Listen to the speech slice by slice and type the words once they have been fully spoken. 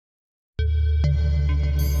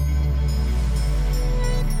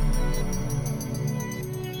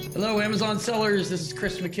Hello, Amazon sellers. This is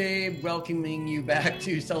Chris McCabe welcoming you back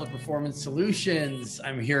to Seller Performance Solutions.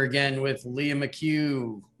 I'm here again with Leah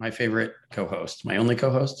McHugh, my favorite co-host, my only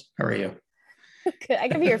co-host. How are you? I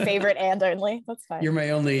can be your favorite and only. That's fine. You're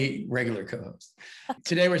my only regular co-host.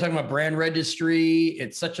 Today, we're talking about brand registry.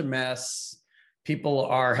 It's such a mess. People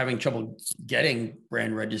are having trouble getting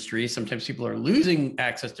brand registry. Sometimes people are losing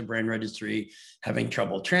access to brand registry, having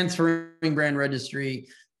trouble transferring brand registry.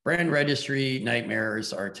 Brand registry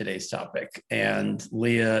nightmares are today's topic. And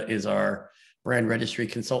Leah is our brand registry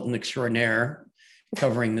consultant extraordinaire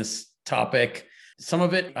covering this topic. Some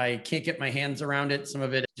of it, I can't get my hands around it. Some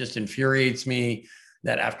of it just infuriates me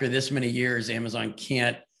that after this many years, Amazon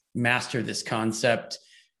can't master this concept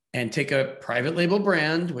and take a private label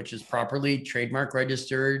brand, which is properly trademark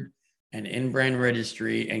registered and in brand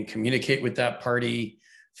registry, and communicate with that party,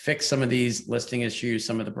 fix some of these listing issues,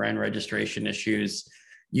 some of the brand registration issues.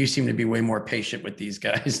 You seem to be way more patient with these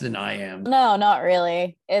guys than I am. No, not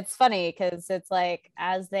really. It's funny because it's like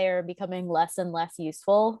as they're becoming less and less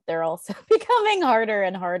useful, they're also becoming harder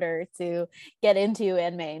and harder to get into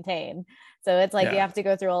and maintain. So it's like you have to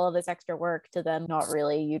go through all of this extra work to then not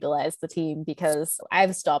really utilize the team, because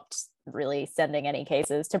I've stopped really sending any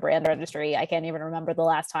cases to brand registry. I can't even remember the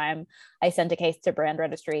last time I sent a case to brand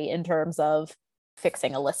registry in terms of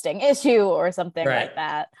fixing a listing issue or something like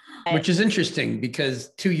that. Which is interesting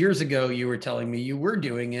because 2 years ago, you were telling me you were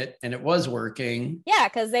doing it and it was working. Yeah,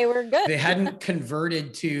 because they were good. They hadn't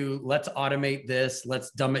converted to let's automate this,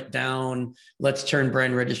 let's dumb it down, let's turn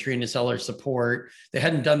brand registry into seller support. They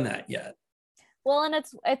hadn't done that yet. Well, and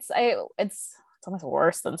it's almost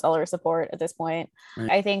worse than seller support at this point.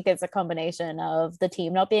 Right. I think it's a combination of the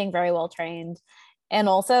team not being very well trained, and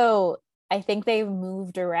also I think they've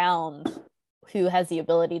moved around who has the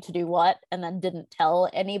ability to do what and then didn't tell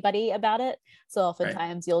anybody about it. So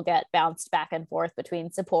oftentimes you'll get bounced back and forth between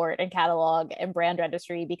support and catalog and brand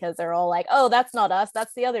registry because they're all like, oh, that's not us,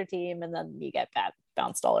 that's the other team. And then you get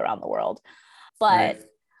bounced all around the world. But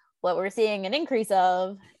what we're seeing an increase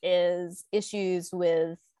of is issues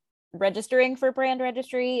with registering for brand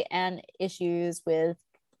registry and issues with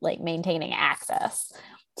like maintaining access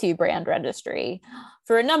to brand registry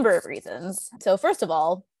for a number of reasons. So first of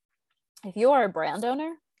all, if you are a brand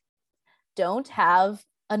owner, don't have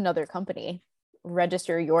another company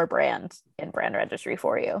register your brand in brand registry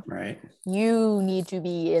for you. Right. You need to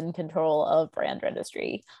be in control of brand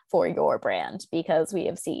registry for your brand, because we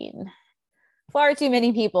have seen far too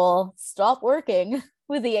many people stop working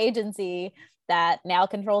with the agency that now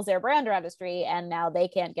controls their brand registry, and now they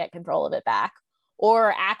can't get control of it back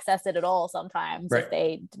or access it at all sometimes if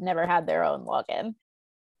they never had their own login.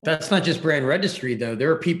 That's not just brand registry, though. There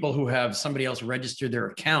are people who have somebody else register their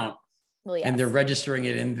account, and they're registering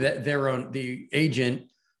it in their own, the agent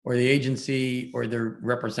or the agency or the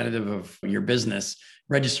representative of your business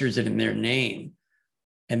registers it in their name.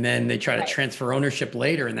 And then they try to transfer ownership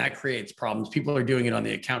later, and that creates problems. People are doing it on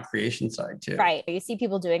the account creation side too. Right. You see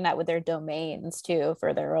people doing that with their domains too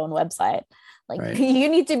for their own website. Like you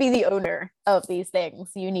need to be the owner of these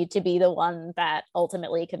things. You need to be the one that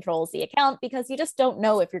ultimately controls the account, because you just don't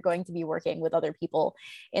know if you're going to be working with other people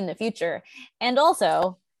in the future. And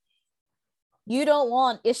also, you don't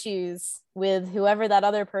want issues with whoever that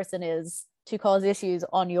other person is to cause issues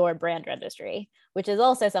on your brand registry, which is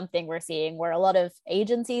also something we're seeing where a lot of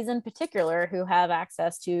agencies in particular who have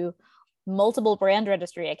access to multiple brand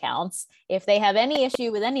registry accounts, if they have any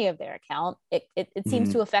issue with any of their account, it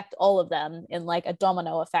seems to affect all of them in like a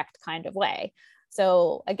domino effect kind of way.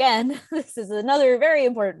 So again, this is another very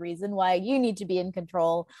important reason why you need to be in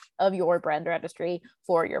control of your brand registry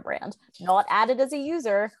for your brand. Not added as a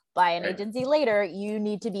user by an agency later. You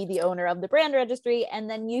need to be the owner of the brand registry, and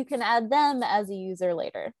then you can add them as a user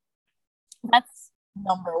later. That's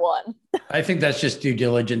number one. I think that's just due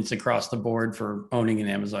diligence across the board for owning an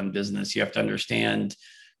Amazon business. You have to understand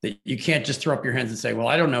that you can't just throw up your hands and say, well,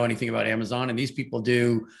 I don't know anything about Amazon and these people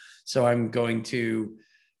do, so I'm going to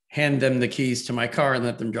hand them the keys to my car and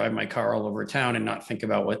let them drive my car all over town and not think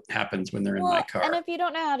about what happens when they're in my car. And if you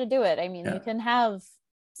don't know how to do it, I mean, you can have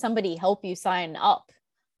somebody help you sign up,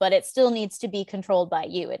 but it still needs to be controlled by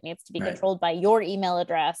you. It needs to be controlled by your email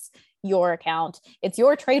address, your account. It's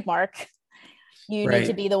your trademark. You need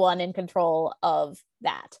to be the one in control of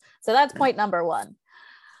that. So that's point number one.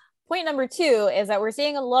 Point number two is that we're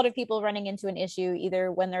seeing a lot of people running into an issue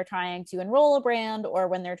either when they're trying to enroll a brand or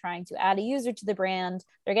when they're trying to add a user to the brand.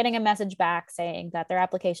 They're getting a message back saying that their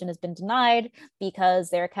application has been denied because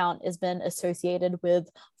their account has been associated with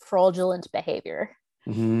fraudulent behavior.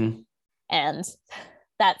 And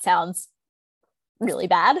that sounds really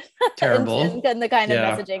bad. Terrible. in the kind of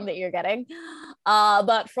messaging that you're getting.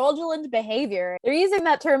 But fraudulent behavior, they're using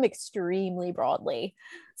that term extremely broadly.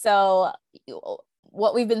 So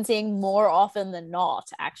what we've been seeing more often than not,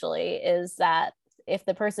 actually, is that if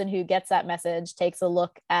the person who gets that message takes a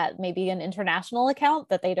look at maybe an international account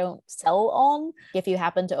that they don't sell on, if you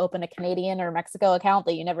happen to open a Canadian or Mexico account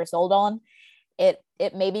that you never sold on, it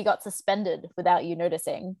maybe got suspended without you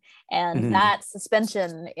noticing. And that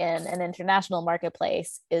suspension in an international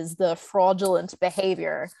marketplace is the fraudulent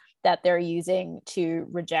behavior that they're using to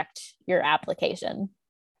reject your application.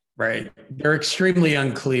 Right. They're extremely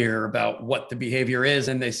unclear about what the behavior is.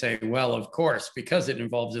 And they say, well, of course, because it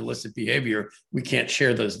involves illicit behavior, we can't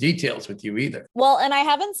share those details with you either. Well, and I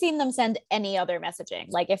haven't seen them send any other messaging.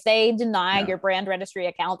 Like if they deny your brand registry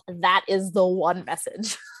account, that is the one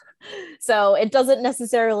message. So it doesn't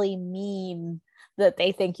necessarily mean that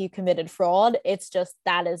they think you committed fraud. It's just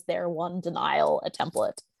that is their one denial, a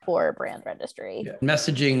template for brand registry. Yeah.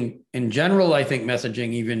 Messaging in general, I think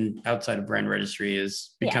messaging even outside of brand registry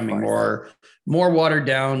is becoming more watered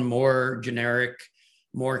down, more generic,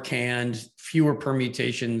 more canned, fewer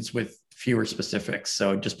permutations with fewer specifics.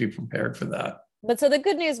 So just be prepared for that. But so the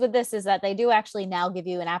good news with this is that they do actually now give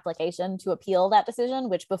you an application to appeal that decision,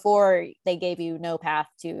 which before they gave you no path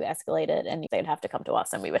to escalate it and they'd have to come to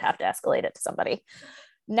us and we would have to escalate it to somebody.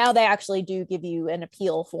 Now they actually do give you an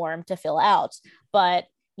appeal form to fill out, but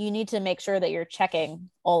you need to make sure that you're checking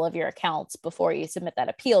all of your accounts before you submit that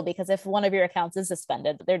appeal, because if one of your accounts is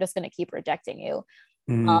suspended, they're just going to keep rejecting you.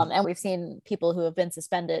 And we've seen people who have been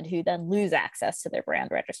suspended who then lose access to their brand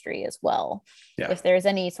registry as well. Yeah. If there's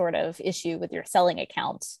any sort of issue with your selling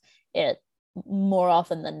accounts, it more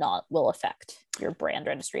often than not will affect your brand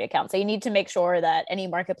registry account. So you need to make sure that any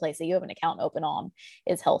marketplace that you have an account open on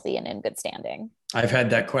is healthy and in good standing. I've had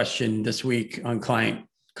that question this week on client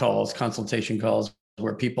calls, consultation calls,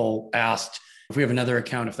 where people asked, if we have another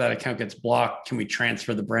account, if that account gets blocked, can we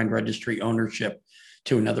transfer the brand registry ownership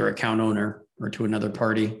to another account owner or to another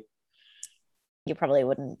party? You probably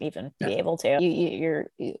wouldn't even be able to. You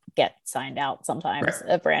get signed out sometimes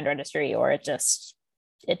of brand registry, or it just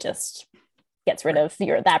gets rid of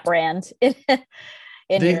that brand in your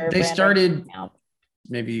they brand started account.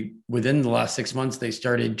 Maybe within the last 6 months, they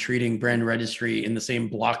started treating brand registry in the same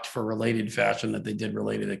blocked for related fashion that they did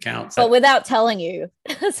related accounts. But without telling you.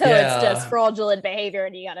 So it's just fraudulent behavior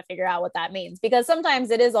and you got to figure out what that means. Because sometimes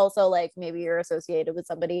it is also like maybe you're associated with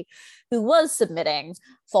somebody who was submitting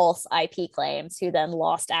false IP claims who then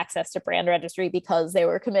lost access to brand registry because they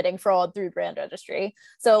were committing fraud through brand registry.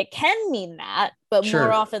 So it can mean that, but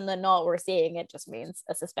more often than not, we're seeing it just means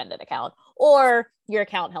a suspended account or your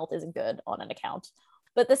account health isn't good on an account.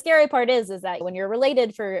 But the scary part is that when you're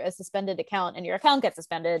related for a suspended account and your account gets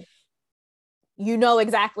suspended, you know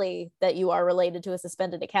exactly that you are related to a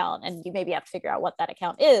suspended account, and you maybe have to figure out what that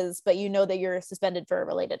account is, but you know that you're suspended for a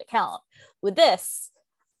related account. With this,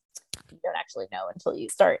 you don't actually know until you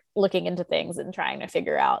start looking into things and trying to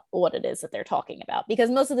figure out what it is that they're talking about. Because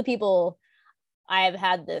most of the people I have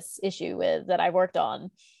had this issue with that I've worked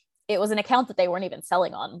on, it was an account that they weren't even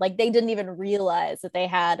selling on. Like they didn't even realize that they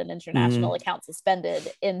had an international account suspended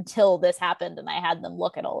until this happened. And I had them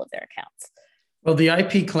look at all of their accounts. Well, the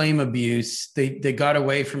IP claim abuse, they got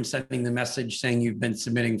away from sending the message saying you've been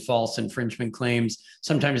submitting false infringement claims.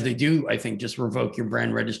 Sometimes they do, I think, just revoke your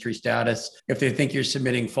brand registry status if they think you're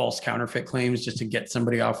submitting false counterfeit claims just to get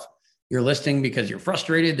somebody off your listing because you're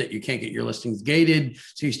frustrated that you can't get your listings gated.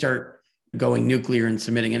 So you start going nuclear and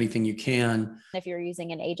submitting anything you can. If you're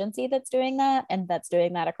using an agency that's doing that and that's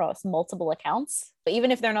doing that across multiple accounts, but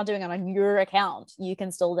even if they're not doing it on your account, you can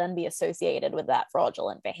still then be associated with that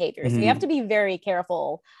fraudulent behavior. So you have to be very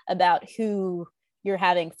careful about who you're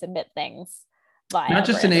having submit things via. Not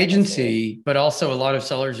just an agency, but also a lot of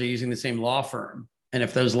sellers are using the same law firm. And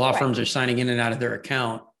if those law firms are signing in and out of their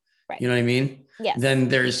account, you know what I mean? Yes. Then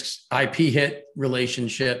there's IP hit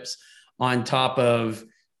relationships on top of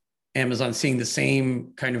Amazon seeing the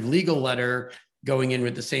same kind of legal letter going in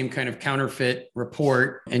with the same kind of counterfeit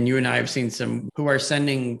report. And you and I have seen some who are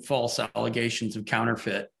sending false allegations of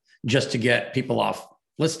counterfeit just to get people off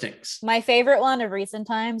listings. My favorite one of recent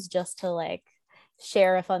times, just to like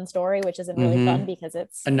share a fun story, which isn't really fun because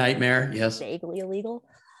it's a nightmare. Yes. Vaguely illegal.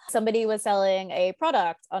 Somebody was selling a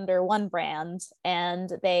product under one brand and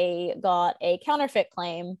they got a counterfeit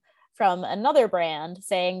claim from another brand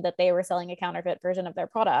saying that they were selling a counterfeit version of their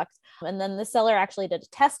product. And then the seller actually did a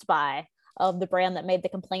test buy of the brand that made the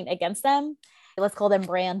complaint against them. Let's call them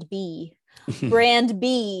brand B. Brand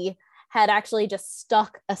B had actually just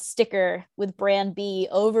stuck a sticker with brand B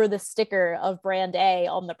over the sticker of brand A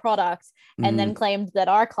on the product and then claimed that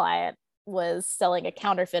our client was selling a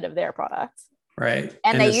counterfeit of their product. Right.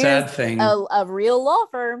 And they the sad used thing, a real law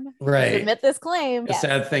firm right, to submit this claim. The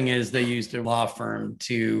sad thing is they used a law firm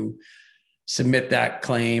to submit that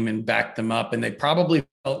claim and back them up. And they probably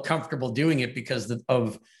felt comfortable doing it because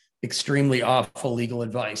of extremely awful legal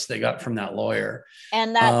advice they got from that lawyer.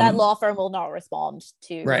 And that law firm will not respond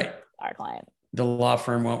to right. our client. The law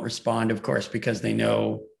firm won't respond, of course, because they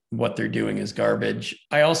know what they're doing is garbage.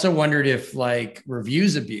 I also wondered if like review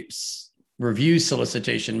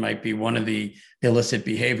solicitation might be one of the illicit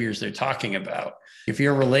behaviors they're talking about. If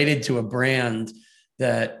you're related to a brand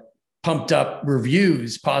that pumped up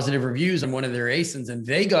positive reviews on one of their ASINs, and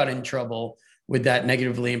they got in trouble, would that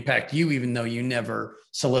negatively impact you, even though you never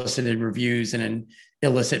solicited reviews in an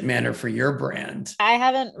illicit manner for your brand? I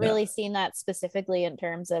haven't really seen that specifically in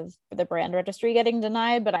terms of the brand registry getting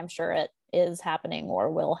denied, but I'm sure it is happening or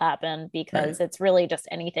will happen because it's really just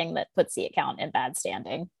anything that puts the account in bad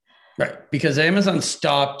standing. Right. Because Amazon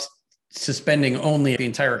stopped suspending only the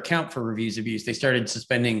entire account for reviews abuse. They started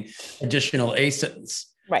suspending additional ASINs.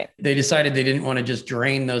 Right. They decided they didn't want to just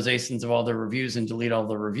drain those ASINs of all their reviews and delete all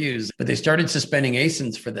the reviews, but they started suspending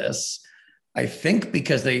ASINs for this. I think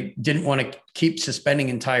because they didn't want to keep suspending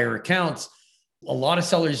entire accounts. A lot of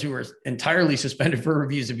sellers who are entirely suspended for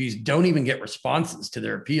reviews abuse don't even get responses to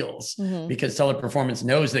their appeals because Seller Performance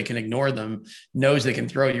knows they can ignore them, knows they can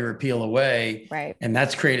throw your appeal away. Right. And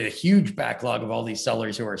that's created a huge backlog of all these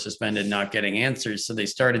sellers who are suspended, not getting answers. So they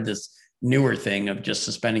started this newer thing of just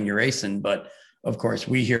suspending your ASIN. But of course,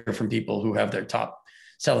 we hear from people who have their top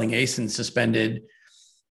selling ASIN suspended.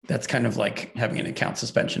 That's kind of like having an account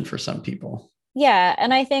suspension for some people. Yeah.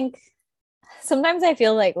 And I think sometimes I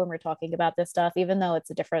feel like when we're talking about this stuff, even though it's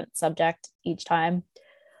a different subject each time,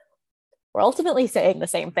 we're ultimately saying the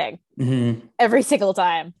same thing every single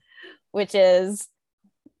time, which is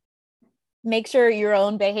make sure your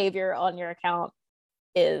own behavior on your account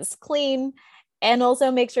is clean, and also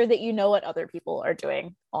make sure that you know what other people are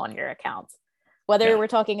doing on your accounts. Whether we're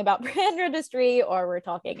talking about brand registry or we're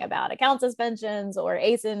talking about account suspensions or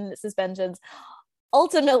ASIN suspensions,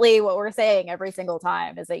 ultimately what we're saying every single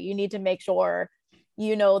time is that you need to make sure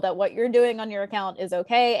you know that what you're doing on your account is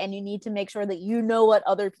okay, and you need to make sure that you know what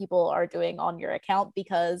other people are doing on your account,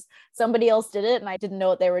 because somebody else did it and I didn't know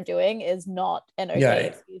what they were doing is not an okay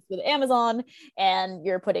excuse with Amazon, and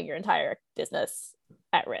you're putting your entire business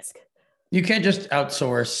at risk. You can't just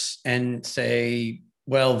outsource and say,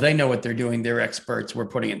 well, they know what they're doing. They're experts. We're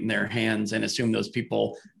putting it in their hands, and assume those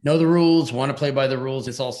people know the rules, want to play by the rules.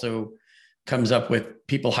 This also comes up with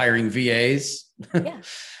people hiring VAs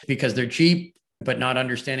because they're cheap, but not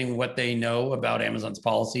understanding what they know about Amazon's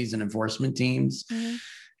policies and enforcement teams. In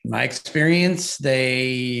my experience,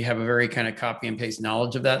 they have a very kind of copy and paste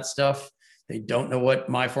knowledge of that stuff. They don't know what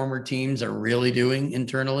my former teams are really doing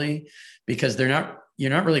internally, because you're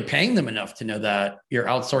not really paying them enough to know that. You're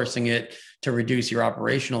outsourcing it to reduce your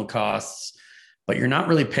operational costs, but you're not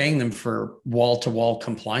really paying them for wall-to-wall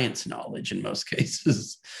compliance knowledge in most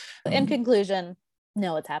cases. In conclusion,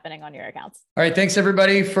 know what's happening on your accounts. All right. Thanks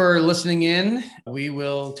everybody for listening in. We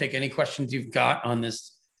will take any questions you've got on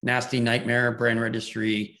this nasty nightmare brand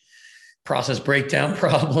registry process breakdown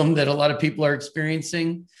problem that a lot of people are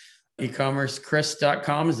experiencing.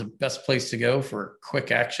 ecommercechris.com is the best place to go for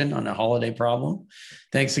quick action on a holiday problem.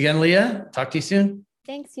 Thanks again, Leah. Talk to you soon.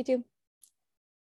 Thanks, you too.